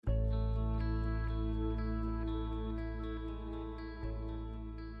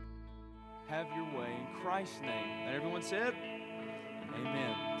have your way in Christ's name. And everyone said,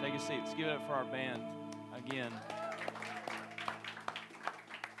 amen. Take a seat. Let's give it up for our band again.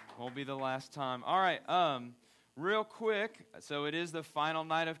 Won't be the last time. All right, real quick, so it is the final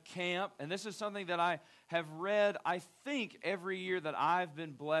night of camp, and this is something that I have read, I think, every year that I've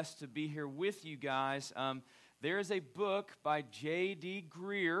been blessed to be here with you guys. There is a book by J.D.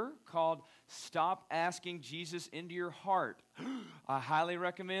 Greer called Stop Asking Jesus Into Your Heart. I highly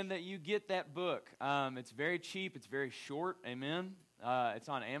recommend that you get that book. It's very cheap. It's very short. Amen. It's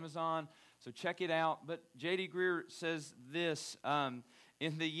on Amazon, so check it out. But J.D. Greer says this,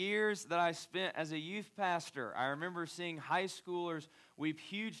 in the years that I spent as a youth pastor, I remember seeing high schoolers weep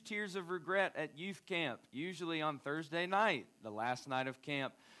huge tears of regret at youth camp, usually on Thursday night, the last night of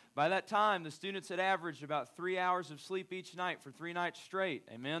camp. By that time, the students had averaged about 3 hours of sleep each night for 3 nights straight.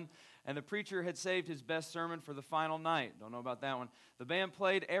 Amen. And the preacher had saved his best sermon for the final night. Don't know about that one. The band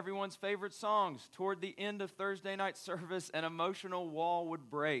played everyone's favorite songs. Toward the end of Thursday night service, an emotional wall would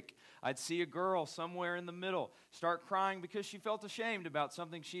break. I'd see a girl somewhere in the middle start crying because she felt ashamed about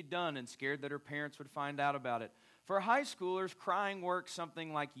something she'd done and scared that her parents would find out about it. For high schoolers, crying works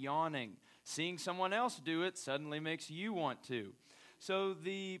something like yawning. Seeing someone else do it suddenly makes you want to. So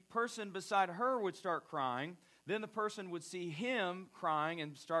the person beside her would start crying, then the person would see him crying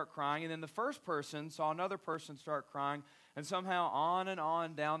and start crying, and then the first person saw another person start crying, and somehow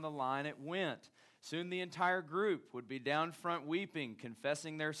on down the line it went. Soon the entire group would be down front weeping,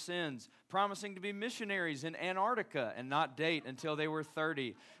 confessing their sins, promising to be missionaries in Antarctica and not date until they were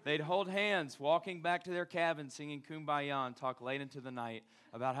 30. They'd hold hands, walking back to their cabin, singing Kumbaya, and talk late into the night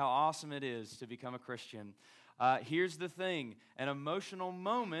about how awesome it is to become a Christian. Here's the thing. An emotional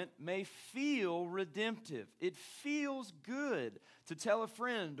moment may feel redemptive. It feels good to tell a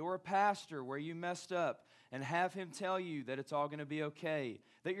friend or a pastor where you messed up and have him tell you that it's all going to be okay,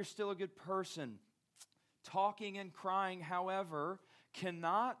 that you're still a good person. Talking and crying, however,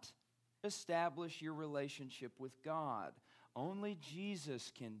 cannot establish your relationship with God. Only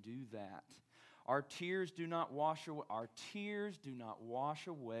Jesus can do that. Our tears do not wash away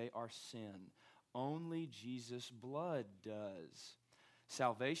our sin. Only Jesus' blood does.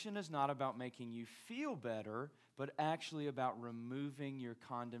 Salvation is not about making you feel better, but actually about removing your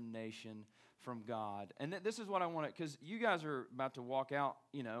condemnation from God. And this is what I want to, because you guys are about to walk out,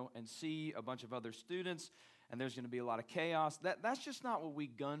 and see a bunch of other students, and there's going to be a lot of chaos. That's just not what we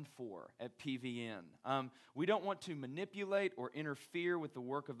gun for at PVN. We don't want to manipulate or interfere with the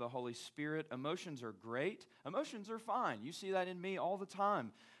work of the Holy Spirit. Emotions are great. Emotions are fine. You see that in me all the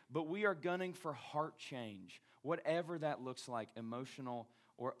time. But we are gunning for heart change, whatever that looks like, emotional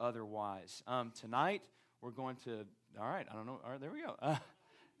or otherwise. Tonight, we're going to, all right, there we go.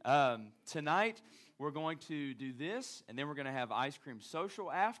 Tonight, we're going to do this, and then we're going to have ice cream social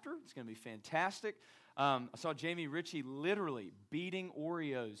after. It's going to be fantastic. I saw Jamie Ritchie literally beating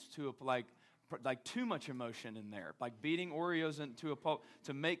Oreos to like too much emotion in there, like beating Oreos into a pulp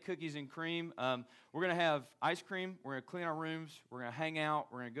to make cookies and cream. We're going to have ice cream. We're going to clean our rooms. We're going to hang out.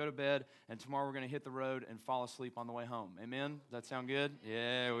 We're going to go to bed. And tomorrow we're going to hit the road and fall asleep on the way home. Amen? Does that sound good?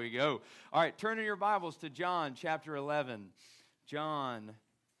 Yeah, there we go. All right, turn in your Bibles to John chapter 11. John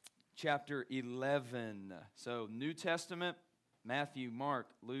chapter 11. So New Testament, Matthew, Mark,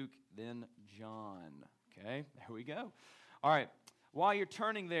 Luke, then John. Okay, there we go. All right. While you're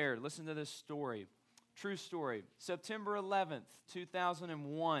turning there, listen to this story. True story. September 11th,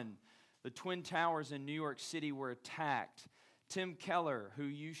 2001, the Twin Towers in New York City were attacked. Tim Keller, who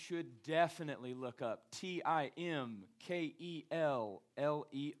you should definitely look up, Timkeller,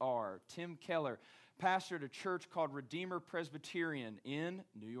 Tim Keller, pastored a church called Redeemer Presbyterian in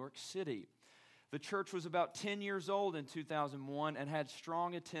New York City. The church was about 10 years old in 2001 and had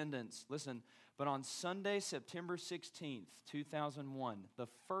strong attendance. Listen, but on Sunday, September 16th, 2001, the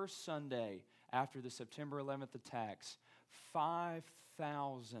first Sunday after the September 11th attacks,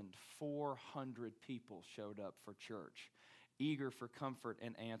 5,400 people showed up for church, eager for comfort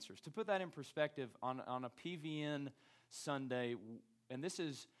and answers. To put that in perspective, on a PVN Sunday, and this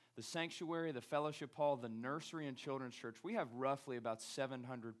is the sanctuary, the fellowship hall, the nursery and children's church, we have roughly about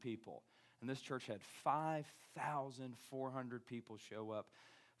 700 people. And this church had 5,400 people show up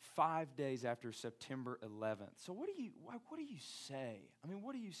 5 days after September 11th. So what do you say? I mean,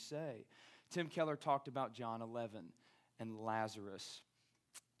 what do you say? Tim Keller talked about John 11 and Lazarus.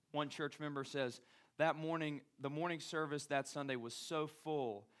 One church member says, that morning, the morning service that Sunday was so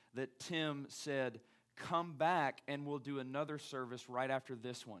full that Tim said, come back and we'll do another service right after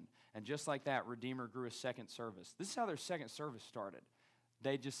this one. And just like that, Redeemer grew a second service. This is how their second service started.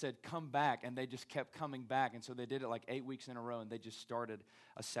 they just said, come back, and they just kept coming back. And so they did it like 8 weeks in a row, and they just started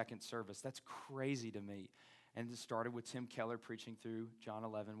a second service. That's crazy to me. And it started with Tim Keller preaching through John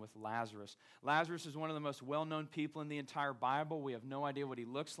 11 with Lazarus. Lazarus is one of the most well-known people in the entire Bible. We have no idea what he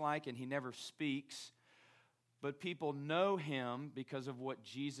looks like, and he never speaks. But people know him because of what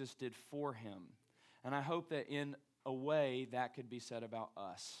Jesus did for him. And I hope that in a way that could be said about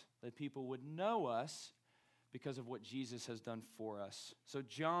us, that people would know us because of what Jesus has done for us. So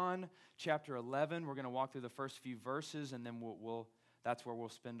John chapter 11, we're going to walk through the first few verses, and then that's where we'll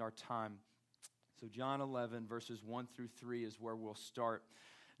spend our time. So John 11, verses 1 through 3 is where we'll start.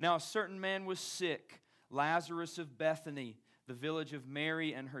 Now a certain man was sick, Lazarus of Bethany, the village of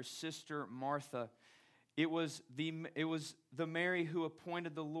Mary and her sister Martha. It was the Mary who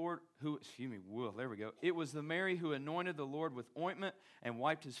appointed the Lord, It was the Mary who anointed the Lord with ointment and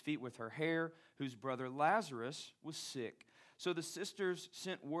wiped his feet with her hair, whose brother Lazarus was sick. So the sisters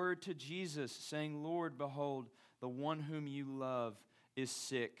sent word to Jesus, saying, Lord, behold, the one whom you love is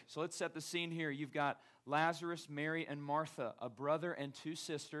sick. So let's set the scene here. You've got Lazarus, Mary, and Martha, a brother and two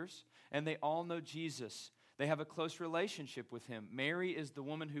sisters, and they all know Jesus. They have a close relationship with him. Mary is the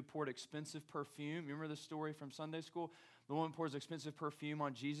woman who poured expensive perfume. Remember the story from Sunday school? The woman pours expensive perfume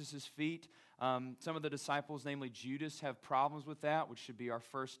on Jesus' feet. Some of the disciples, namely Judas, have problems with that, which should be our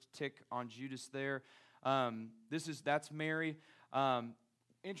first tick on Judas there. That's Mary.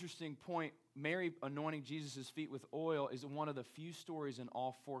 Interesting point. Mary anointing Jesus' feet with oil is one of the few stories in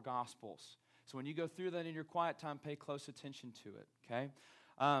all four Gospels. So when you go through that in your quiet time, pay close attention to it, okay?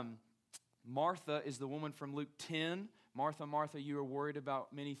 Martha is the woman from Luke 10. Martha, Martha, you are worried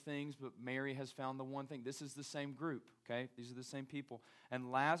about many things, but Mary has found the one thing. This is the same group, okay? These are the same people.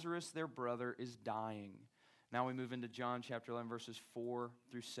 And Lazarus, their brother, is dying. Now we move into John chapter 11, verses 4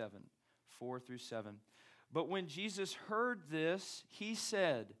 through 7. 4 through 7. But when Jesus heard this, he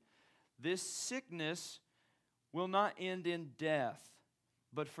said, this sickness will not end in death,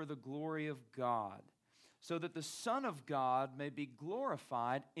 but for the glory of God, so that the Son of God may be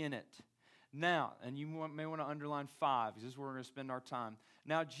glorified in it. Now, and you may want to underline 5, because this is where we're going to spend our time.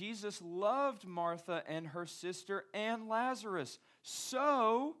 Now, Jesus loved Martha and her sister and Lazarus.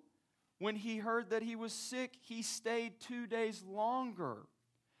 So, when he heard that he was sick, he stayed 2 days longer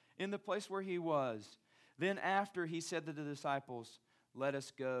in the place where he was. Then after, he said to the disciples, let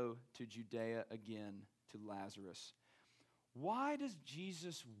us go to Judea again to Lazarus. Why does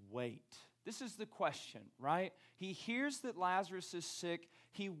Jesus wait? This is the question, right? He hears that Lazarus is sick.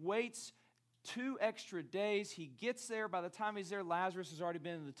 He waits 2 extra days. He gets there. By the time he's there, Lazarus has already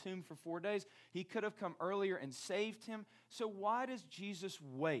been in the tomb for 4 days. He could have come earlier and saved him. So why does Jesus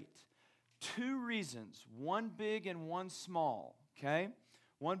wait? 2 reasons, one big and one small, okay?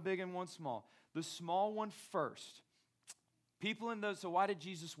 One big and one small. The small one first. So why did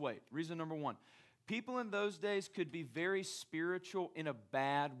Jesus wait? Reason number 1. People in those days could be very spiritual in a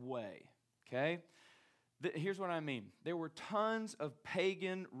bad way, okay? Here's what I mean. There were tons of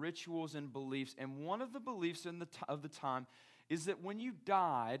pagan rituals and beliefs, and one of the beliefs of the time is that when you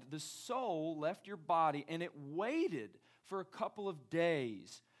died, the soul left your body, and it waited for a couple of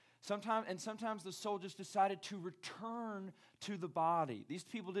days. Sometimes the soul just decided to return to the body. These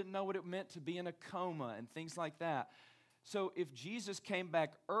people didn't know what it meant to be in a coma and things like that. So if Jesus came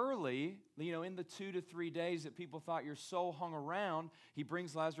back early, in the 2 to 3 days that people thought your soul hung around, he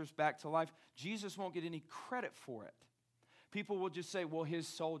brings Lazarus back to life, Jesus won't get any credit for it. People will just say, well, his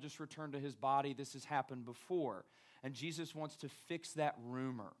soul just returned to his body. This has happened before. And Jesus wants to fix that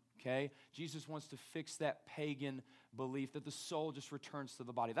rumor, okay? Jesus wants to fix that pagan belief that the soul just returns to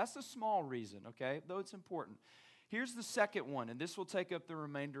the body. That's the small reason, okay? Though it's important. Here's the second one, and this will take up the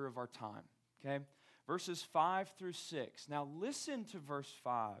remainder of our time, okay? Verses 5 through 6. Now listen to verse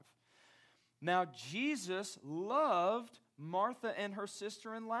 5. Now Jesus loved Martha and her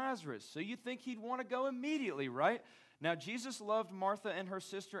sister and Lazarus. So you think he'd want to go immediately, right? Now Jesus loved Martha and her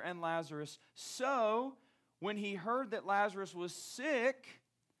sister and Lazarus. So when he heard that Lazarus was sick,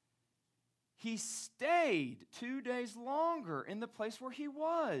 he stayed 2 days longer in the place where he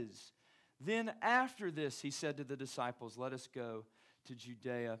was. Then after this, he said to the disciples, let us go to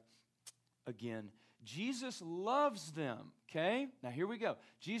Judea again. Jesus loves them, okay? Now here we go.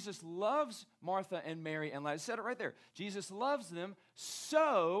 Jesus loves Martha and Mary and Lazarus. I said it right there. Jesus loves them,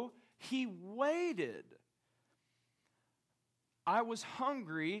 so he waited. I was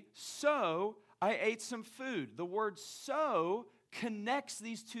hungry, so I ate some food. The word so connects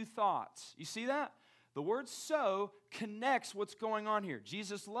these two thoughts. You see that? The word so connects what's going on here.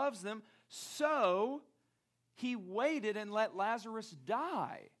 Jesus loves them, so he waited and let Lazarus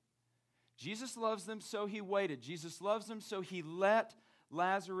die. Jesus loves them, so he waited. Jesus loves them, so he let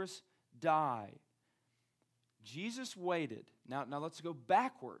Lazarus die. Jesus waited. Now let's go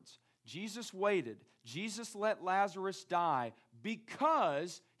backwards. Jesus waited. Jesus let Lazarus die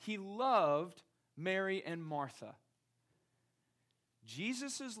because he loved Mary and Martha.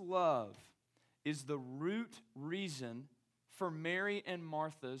 Jesus' love is the root reason for Mary and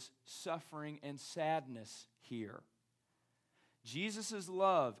Martha's suffering and sadness here. Jesus'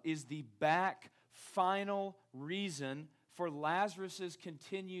 love is the final reason for Lazarus'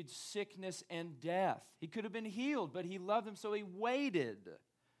 continued sickness and death. He could have been healed, but he loved him, so he waited.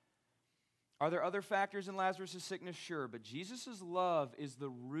 Are there other factors in Lazarus' sickness? Sure, but Jesus' love is the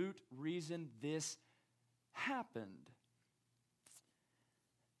root reason this happened.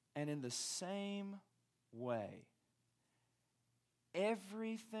 And in the same way,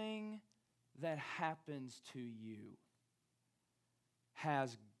 everything that happens to you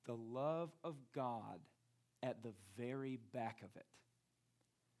has the love of God at the very back of it.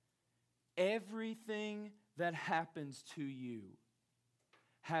 Everything that happens to you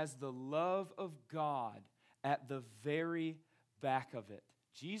has the love of God at the very back of it.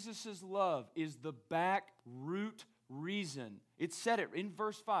 Jesus' love is the back root reason. It said it in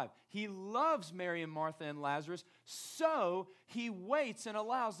verse 5. He loves Mary and Martha and Lazarus, so he waits and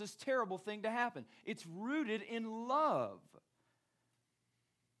allows this terrible thing to happen. It's rooted in love.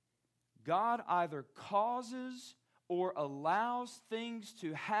 God either causes or allows things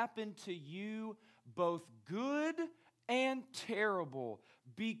to happen to you, both good and terrible,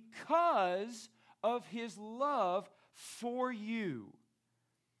 because of his love for you.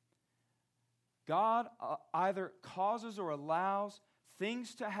 God either causes or allows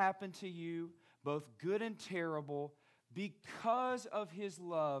things to happen to you, both good and terrible, because of his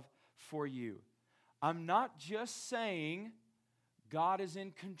love for you. I'm not just saying God is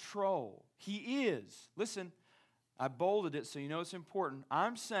in control. He is. Listen, I bolded it so you know it's important.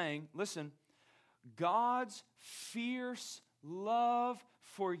 I'm saying, listen, God's fierce love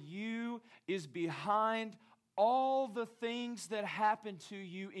for you is behind all the things that happen to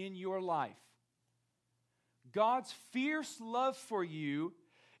you in your life. God's fierce love for you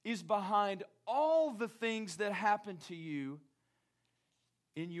is behind all the things that happen to you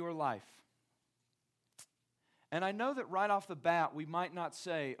in your life. And I know that right off the bat, we might not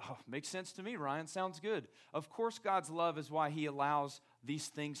say, oh, makes sense to me, Ryan, sounds good. Of course, God's love is why he allows these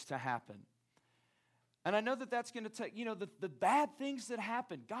things to happen. And I know that that's going to take, the bad things that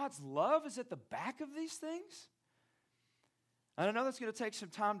happen, God's love is at the back of these things. And I know that's going to take some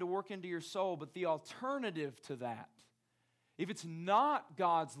time to work into your soul, but the alternative to that, if it's not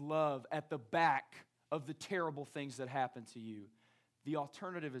God's love at the back of the terrible things that happen to you, the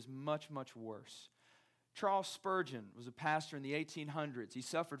alternative is much, much worse. Charles Spurgeon was a pastor in the 1800s. He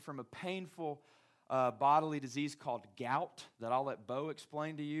suffered from a painful bodily disease called gout that I'll let Bo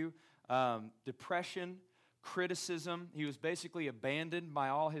explain to you. Depression, criticism. He was basically abandoned by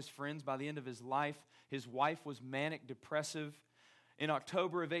all his friends by the end of his life. His wife was manic depressive. In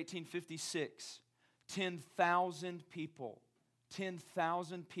October of 1856, 10,000 people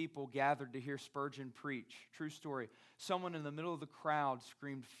gathered to hear Spurgeon preach. True story. Someone in the middle of the crowd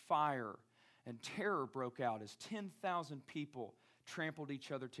screamed fire, and terror broke out as 10,000 people trampled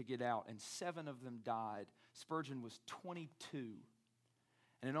each other to get out, and 7 of them died. Spurgeon was 22,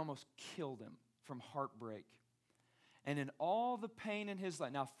 and it almost killed him from heartbreak. And in all the pain in his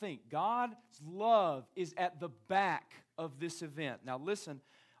life, now think, God's love is at the back of this event. Now listen,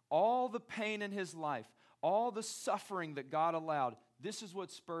 all the pain in his life, all the suffering that God allowed, this is what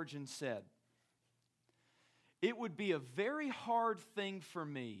Spurgeon said. It would be a very hard thing for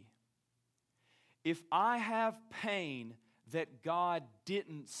me if I have pain that God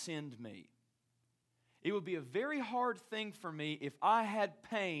didn't send me. It would be a very hard thing for me if I had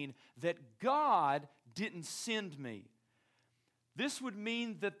pain that God didn't send me. This would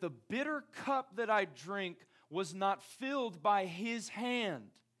mean that the bitter cup that I drink was not filled by his hand,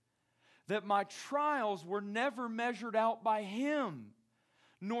 that my trials were never measured out by him,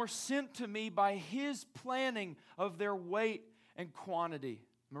 nor sent to me by his planning of their weight and quantity.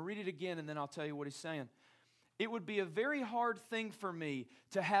 I'm going to read it again and then I'll tell you what he's saying. It would be a very hard thing for me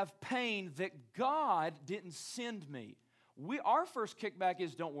to have pain that God didn't send me. Our first kickback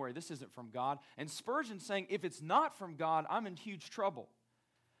is, don't worry, this isn't from God. And Spurgeon's saying, if it's not from God, I'm in huge trouble.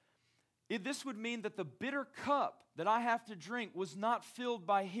 This would mean that the bitter cup that I have to drink was not filled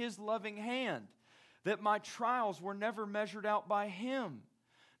by his loving hand, that my trials were never measured out by him,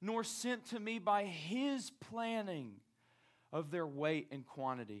 nor sent to me by his planning of their weight and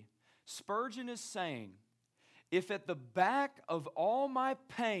quantity. Spurgeon is saying, if at the back of all my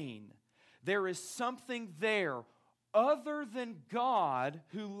pain there is something there other than God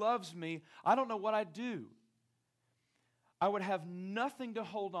who loves me, I don't know what I'd do. I would have nothing to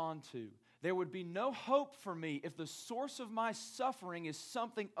hold on to. There would be no hope for me if the source of my suffering is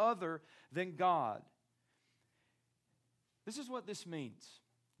something other than God. This is what this means.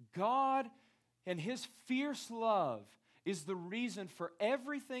 God and His fierce love is the reason for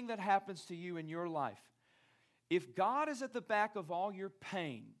everything that happens to you in your life. If God is at the back of all your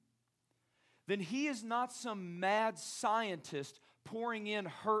pain, then He is not some mad scientist pouring in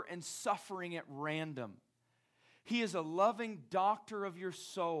hurt and suffering at random. He is a loving doctor of your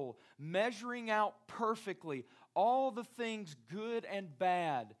soul, measuring out perfectly all the things good and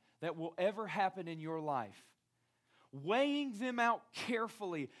bad that will ever happen in your life, weighing them out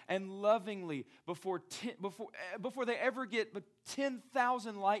carefully and lovingly before they ever get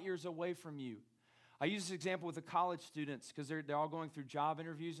 10,000 light years away from you. I use this example with the college students because they're all going through job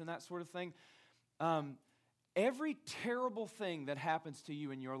interviews and that sort of thing. Every terrible thing that happens to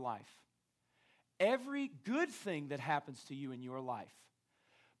you in your life, every good thing that happens to you in your life,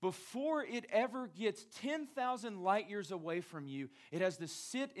 before it ever gets 10,000 light years away from you, it has to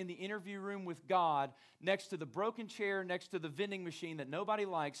sit in the interview room with God next to the broken chair, next to the vending machine that nobody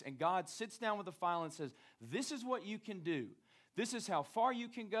likes, and God sits down with the file and says, this is what you can do. This is how far you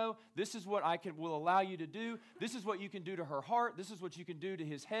can go. This is what will allow you to do. This is what you can do to her heart. This is what you can do to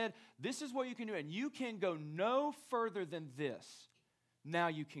his head. This is what you can do, and you can go no further than this. Now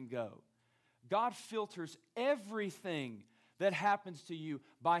you can go. God filters everything that happens to you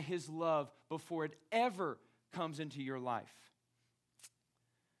by His love before it ever comes into your life.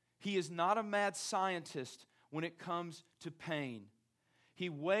 He is not a mad scientist when it comes to pain. He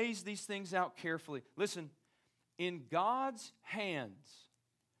weighs these things out carefully. Listen, in God's hands,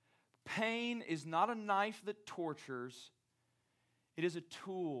 pain is not a knife that tortures. It is a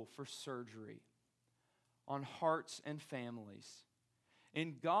tool for surgery on hearts and families.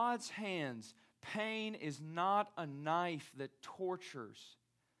 In God's hands, pain is not a knife that tortures,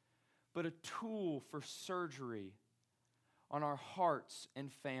 but a tool for surgery on our hearts and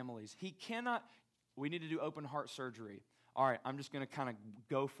families. We need to do open heart surgery. All right, I'm just going to kind of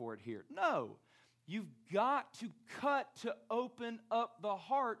go for it here. No, you've got to cut to open up the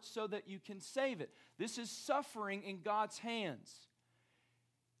heart so that you can save it. This is suffering in God's hands.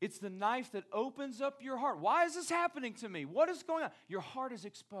 It's the knife that opens up your heart. Why is this happening to me? What is going on? Your heart is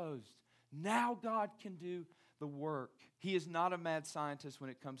exposed. Now God can do the work. He is not a mad scientist when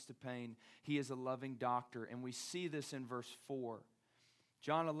it comes to pain. He is a loving doctor, and we see this in verse 4.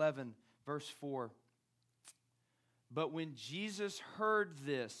 John 11, verse 4. But when Jesus heard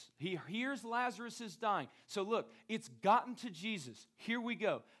this, he hears Lazarus is dying. So look, it's gotten to Jesus. Here we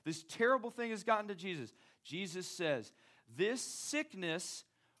go. This terrible thing has gotten to Jesus. Jesus says, this sickness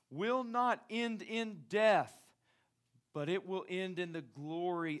will not end in death, but it will end in the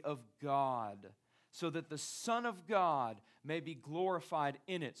glory of God, so that the Son of God may be glorified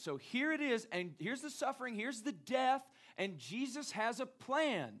in it. So here it is, and here's the suffering, here's the death, and Jesus has a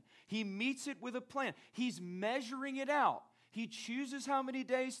plan. He meets it with a plan. He's measuring it out. He chooses how many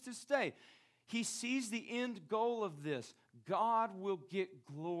days to stay. He sees the end goal of this. God will get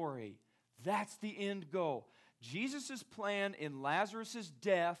glory. That's the end goal. Jesus' plan in Lazarus'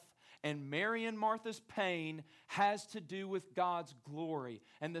 death and Mary and Martha's pain has to do with God's glory.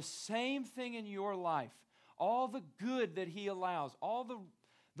 And the same thing in your life. All the good that He allows, all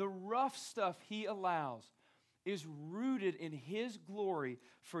the rough stuff He allows is rooted in His glory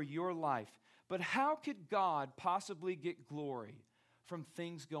for your life. But how could God possibly get glory from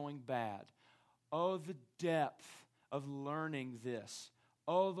things going bad? Oh, the depth of learning this.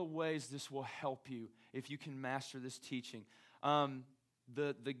 Oh, the ways this will help you if you can master this teaching.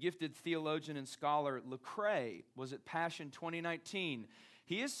 The gifted theologian and scholar Lecrae was at Passion 2019.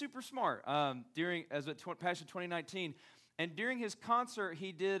 He is super smart. Passion 2019, and during his concert,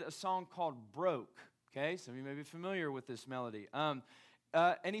 he did a song called "Broke." Okay, some of you may be familiar with this melody. And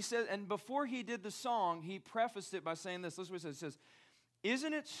he said, and before he did the song, he prefaced it by saying this. Listen what it says.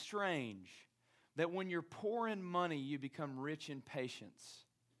 "Isn't it strange that when you're poor in money, you become rich in patience?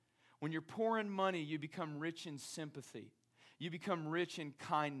 When you're poor in money, you become rich in sympathy. You become rich in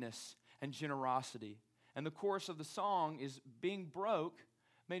kindness and generosity." And the chorus of the song is, "Being broke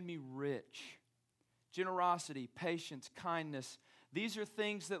made me rich." Generosity, patience, kindness, these are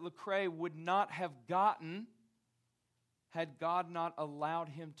things that Lecrae would not have gotten had God not allowed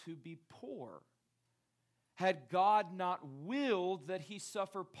him to be poor. Had God not willed that he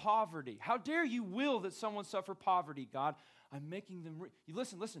suffer poverty. How dare you will that someone suffer poverty, God? I'm making them rich.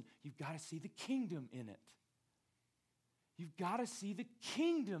 Listen, you've got to see the kingdom in it. You've got to see the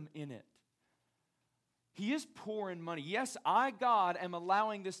kingdom in it. He is poor in money. Yes, I, God, am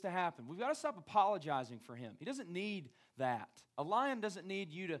allowing this to happen. We've got to stop apologizing for him. He doesn't need that. A lion doesn't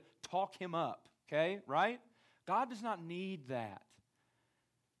need you to talk him up, okay, right? God does not need that.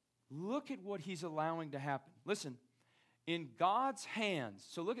 Look at what he's allowing to happen. Listen, in God's hands,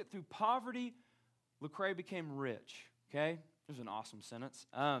 so look at through poverty, Lecrae became rich, okay? There's an awesome sentence.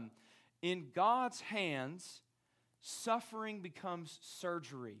 In God's hands, suffering becomes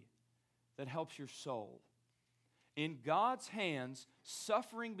surgery that helps your soul. In God's hands,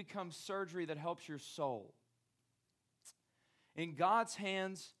 suffering becomes surgery that helps your soul. In God's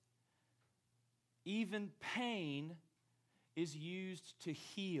hands, even pain is used to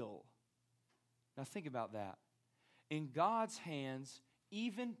heal. Now think about that. In God's hands,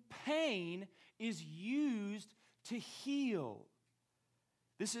 even pain is used to heal.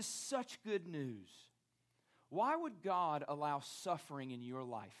 This is such good news. Why would God allow suffering in your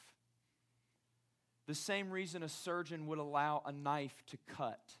life? The same reason a surgeon would allow a knife to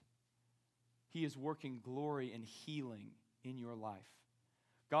cut. He is working glory and healing in your life.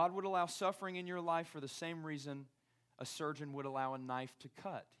 God would allow suffering in your life for the same reason a surgeon would allow a knife to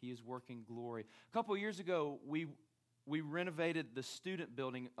cut. He is working glory. A couple of years ago, we renovated the student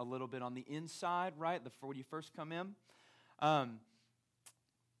building a little bit on the inside, right, when you first come in.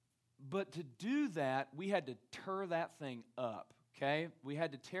 But to do that, we had to tear that thing up, okay? We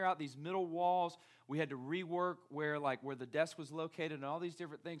had to tear out these middle walls. We had to rework where the desk was located and all these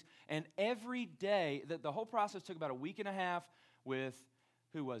different things. And every day, the whole process took about a week and a half with,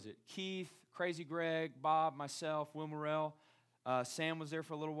 who was it? Keith, Crazy Greg, Bob, myself, Will Morrell. Sam was there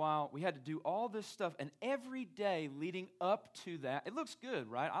for a little while. We had to do all this stuff, and every day leading up to that, it looks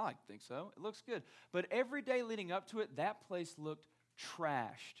good, right? I think so. It looks good. But every day leading up to it, that place looked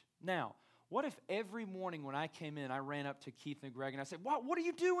trashed. Now, what if every morning when I came in, I ran up to Keith and Greg and I said, what are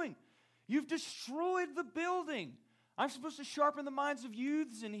you doing? You've destroyed the building. I'm supposed to sharpen the minds of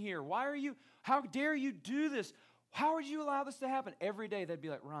youths in here. How dare you do this? How would you allow this to happen? Every day they'd be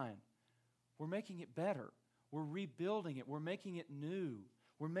like, Ryan, we're making it better. We're rebuilding it. We're making it new.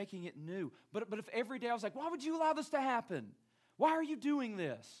 We're making it new. But if every day I was like, why would you allow this to happen? Why are you doing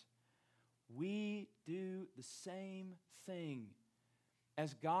this? We do the same thing.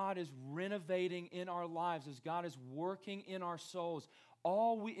 As God is renovating in our lives, as God is working in our souls,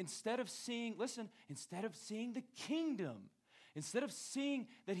 instead of seeing the kingdom, instead of seeing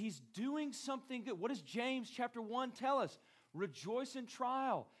that he's doing something good, what does James chapter 1 tell us? Rejoice in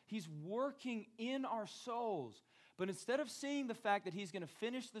trial. He's working in our souls. But instead of seeing the fact that he's going to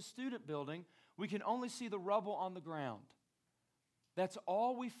finish the student building, we can only see the rubble on the ground. That's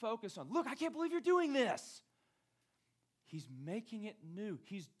all we focus on. Look, I can't believe you're doing this. He's making it new.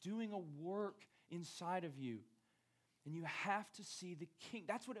 He's doing a work inside of you. And you have to see the king.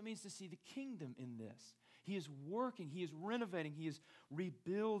 That's what it means to see the kingdom in this. He is working. He is renovating. He is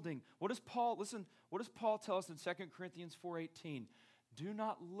rebuilding. What does Paul tell us in 2 Corinthians 4:18? Do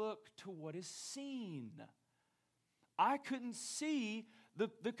not look to what is seen. I couldn't see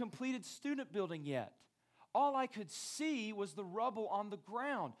the completed student building yet. All I could see was the rubble on the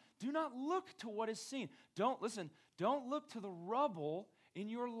ground. Do not look to what is seen. Don't look to the rubble in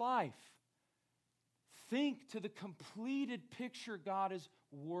your life. Think to the completed picture God is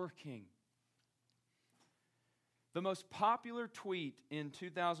working. The most popular tweet in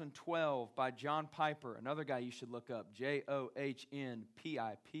 2012 by John Piper, another guy you should look up, Johnpiper, in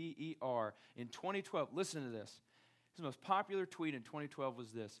 2012. Listen to this. His most popular tweet in 2012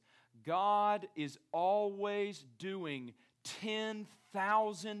 was this: God is always doing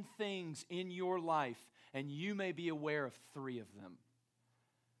 10,000 things in your life, and you may be aware of 3 of them.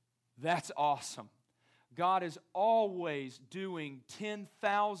 That's awesome. God is always doing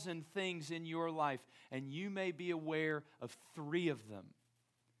 10,000 things in your life, and you may be aware of 3 of them.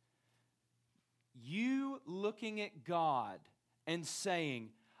 You looking at God and saying,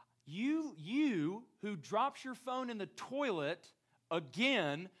 you who drops your phone in the toilet,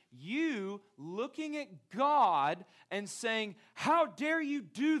 again, you looking at God and saying, how dare you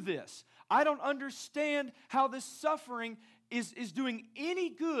do this? I don't understand how this suffering is doing any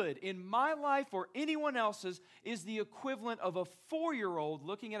good in my life or anyone else's, is the equivalent of a 4-year-old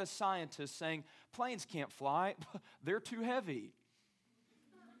looking at a scientist saying, planes can't fly, they're too heavy.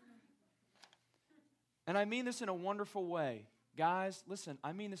 And I mean this in a wonderful way. Guys, listen,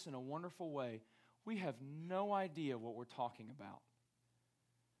 I mean this in a wonderful way. We have no idea what we're talking about.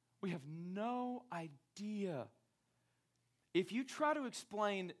 We have no idea. If you try to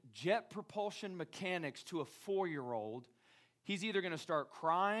explain jet propulsion mechanics to a 4-year-old, he's either going to start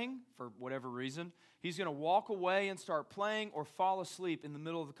crying for whatever reason, he's going to walk away and start playing, or fall asleep in the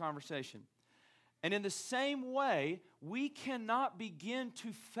middle of the conversation. And in the same way, we cannot begin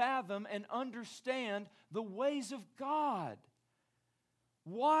to fathom and understand the ways of God.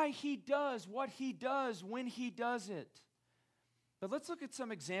 Why He does what He does when He does it. But let's look at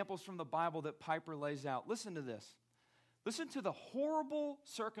some examples from the Bible that Piper lays out. Listen to this. Listen to the horrible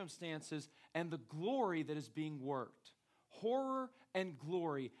circumstances and the glory that is being worked. Horror and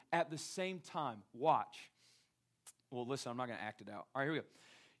glory at the same time. Watch. Well, listen, I'm not going to act it out. All right, here we go.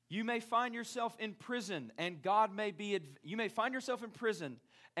 You may find yourself in prison, and God may be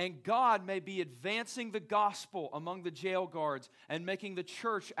advancing the gospel among the jail guards and making the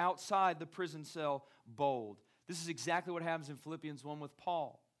church outside the prison cell bold. This is exactly what happens in Philippians 1 with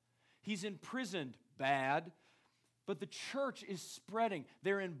Paul. He's imprisoned, bad, but the church is spreading.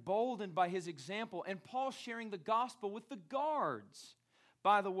 They're emboldened by his example, and Paul's sharing the gospel with the guards.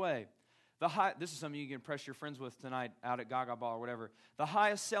 By the way, this is something you can impress your friends with tonight out at Gaga Ball or whatever. The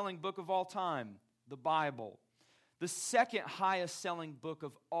highest selling book of all time, the Bible. The second highest selling book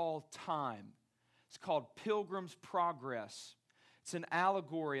of all time. It's called Pilgrim's Progress. It's an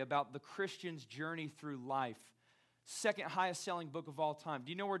allegory about the Christian's journey through life. Second highest selling book of all time.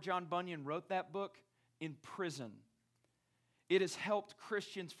 Do you know where John Bunyan wrote that book? In prison. It has helped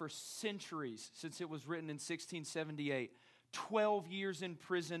Christians for centuries since it was written in 1678. 12 years in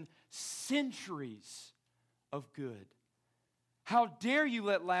prison, centuries of good. How dare you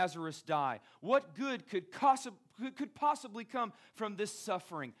let Lazarus die? What good could possibly come from this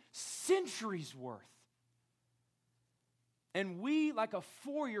suffering? Centuries worth. And we, like a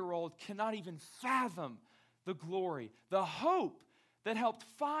 4-year-old, cannot even fathom the glory, the hope that helped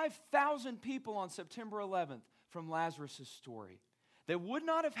 5,000 people on September 11th from Lazarus' story. That would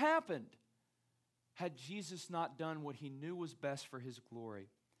not have happened had Jesus not done what He knew was best for His glory.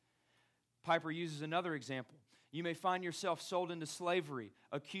 Piper uses another example. You may find yourself sold into slavery,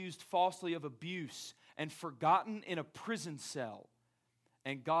 accused falsely of abuse, and forgotten in a prison cell.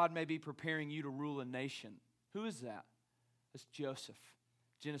 And God may be preparing you to rule a nation. Who is that? That's Joseph.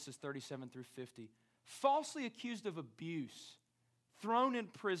 Genesis 37 through 50. Falsely accused of abuse, thrown in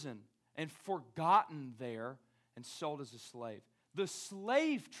prison, and forgotten there, and sold as a slave. The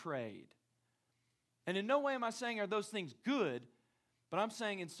slave trade. And in no way am I saying are those things good, but I'm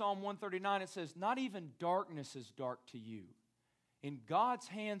saying in Psalm 139 it says, not even darkness is dark to you. In God's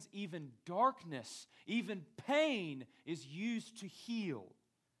hands, even darkness, even pain is used to heal.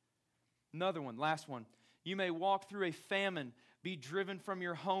 Another one, last one. You may walk through a famine, be driven from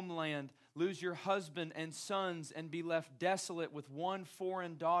your homeland, lose your husband and sons, and be left desolate with one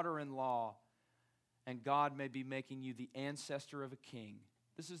foreign daughter-in-law. And God may be making you the ancestor of a king.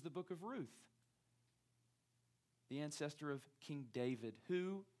 This is the book of Ruth. The ancestor of King David,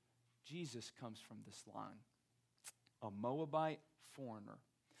 who Jesus comes from this line. A Moabite foreigner.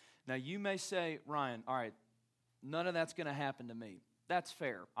 Now you may say, Ryan, all right, none of that's going to happen to me. That's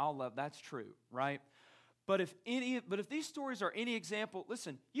fair. That's true, right? But if these stories are any example,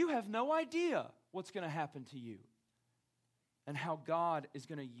 listen, you have no idea what's going to happen to you and how God is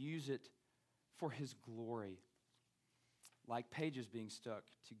going to use it for His glory. Like pages being stuck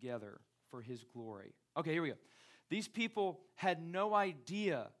together for His glory. Okay, here we go. These people had no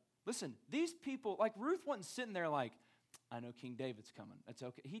idea. Listen, these people, like Ruth wasn't sitting there like, I know King David's coming. That's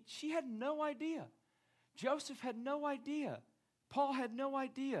okay. She had no idea. Joseph had no idea. Paul had no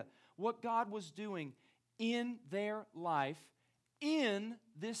idea what God was doing in their life in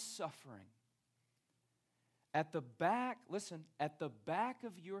this suffering. At the back, listen, at the back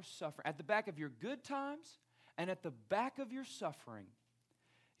of your suffering, at the back of your good times and at the back of your suffering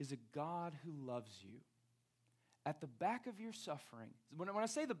is a God who loves you. At the back of your suffering, when I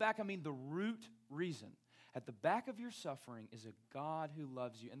say the back, I mean the root reason. At the back of your suffering is a God who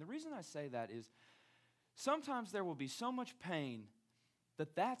loves you. And the reason I say that is sometimes there will be so much pain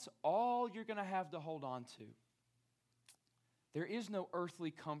that that's all you're going to have to hold on to. There is no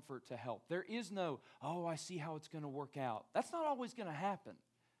earthly comfort to help. There is no, I see how it's going to work out. That's not always going to happen.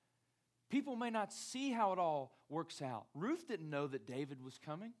 People may not see how it all works out. Ruth didn't know that David was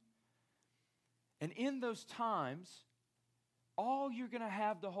coming. And in those times, all you're going to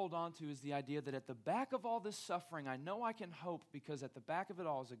have to hold on to is the idea that at the back of all this suffering, I know I can hope because at the back of it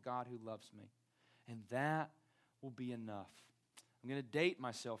all is a God who loves me. And that will be enough. I'm going to date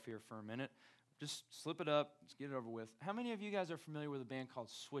myself here for a minute. Just slip it up. Let's get it over with. How many of you guys are familiar with a band called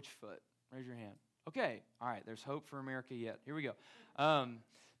Switchfoot? Raise your hand. Okay. All right. There's hope for America yet. Here we go.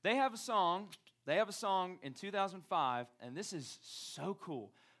 They have a song. They have a song in 2005, and this is so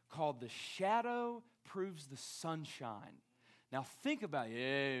cool, called "The Shadow Proves the Sunshine." Now think about it.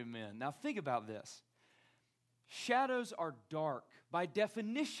 Amen. Now think about this. Shadows are dark. By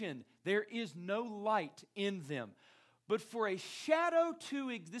definition, there is no light in them. But for a shadow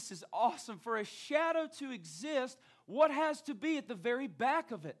to this is awesome. For a shadow to exist, what has to be at the very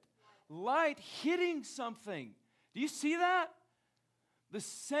back of it? Light hitting something. Do you see that? The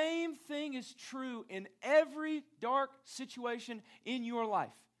same thing is true in every dark situation in your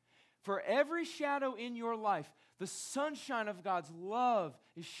life. For every shadow in your life, the sunshine of God's love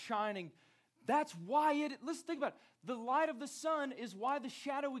is shining. That's why let's think about it. The light of the sun is why the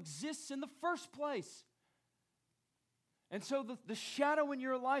shadow exists in the first place. And so the shadow in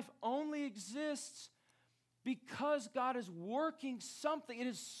your life only exists because God is working something. It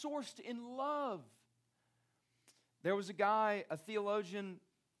is sourced in love. There was a guy, a theologian,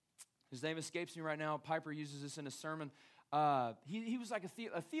 his name escapes me right now. Piper uses this in a sermon. He was like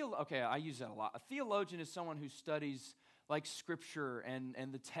okay, I use that a lot. A theologian is someone who studies like Scripture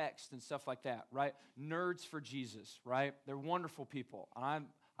and the text and stuff like that, right? Nerds for Jesus, right? They're wonderful people.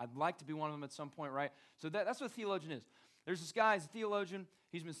 I'd like to be one of them at some point, right? So that's what a theologian is. There's this guy, he's a theologian.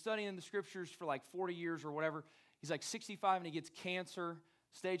 He's been studying the Scriptures for like 40 years or whatever. He's like 65 and he gets cancer,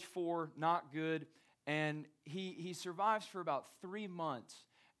 stage 4, not good. And he survives for about 3 months.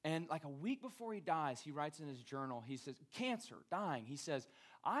 And like a week before he dies, he writes in his journal, he says, cancer, dying. He says,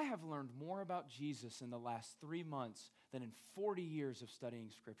 I have learned more about Jesus in the last 3 months than in 40 years of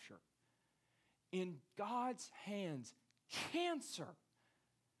studying Scripture. In God's hands, cancer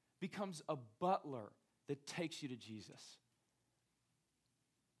becomes a butler that takes you to Jesus.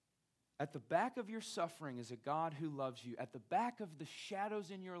 At the back of your suffering is a God who loves you. At the back of the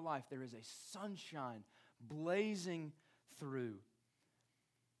shadows in your life, there is a sunshine blazing through.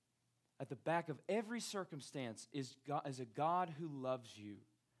 At the back of every circumstance is a God who loves you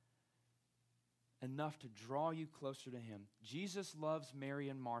enough to draw you closer to Him. Jesus loves Mary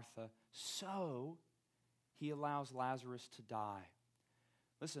and Martha, so He allows Lazarus to die.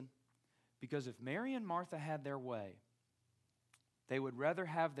 Listen, because if Mary and Martha had their way, they would rather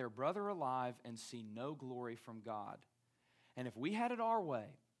have their brother alive and see no glory from God. And if we had it our way,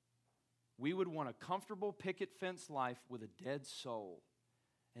 we would want a comfortable picket fence life with a dead soul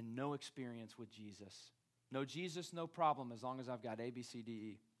and no experience with Jesus. No Jesus, no problem, as long as I've got A, B, C, D,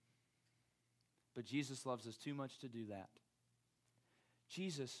 E. But Jesus loves us too much to do that.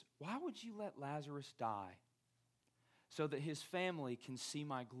 Jesus, why would you let Lazarus die so that his family can see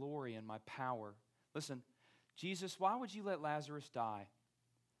my glory and my power? Listen, Jesus, why would you let Lazarus die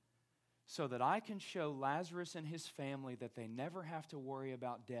so that I can show Lazarus and his family that they never have to worry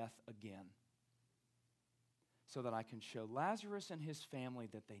about death again? So that I can show Lazarus and his family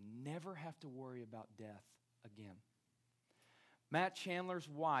that they never have to worry about death again. Matt Chandler's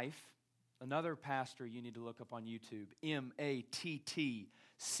wife, another pastor you need to look up on YouTube, Mattchandler.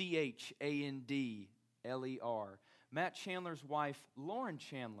 Matt Chandler's wife, Lauren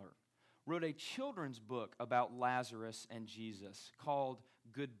Chandler, wrote a children's book about Lazarus and Jesus called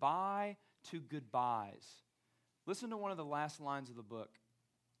Goodbye to Goodbyes. Listen to one of the last lines of the book.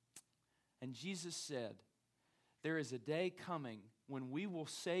 And Jesus said, there is a day coming when we will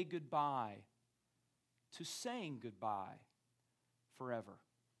say goodbye to saying goodbye forever.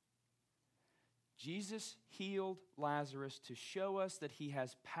 Jesus healed Lazarus to show us that He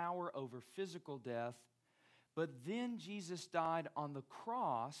has power over physical death, but then Jesus died on the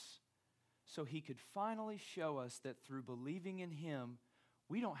cross so He could finally show us that through believing in Him,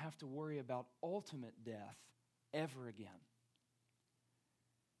 we don't have to worry about ultimate death ever again.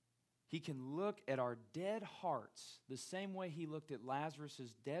 He can look at our dead hearts the same way He looked at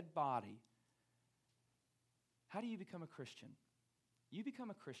Lazarus' dead body. How do you become a Christian? You become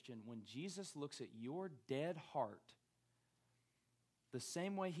a Christian when Jesus looks at your dead heart the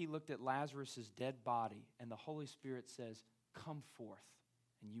same way He looked at Lazarus' dead body, and the Holy Spirit says, come forth,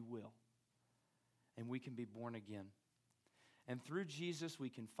 and you will. And we can be born again. And through Jesus, we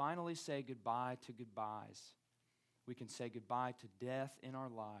can finally say goodbye to goodbyes. We can say goodbye to death in our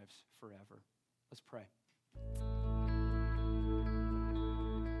lives forever. Let's pray.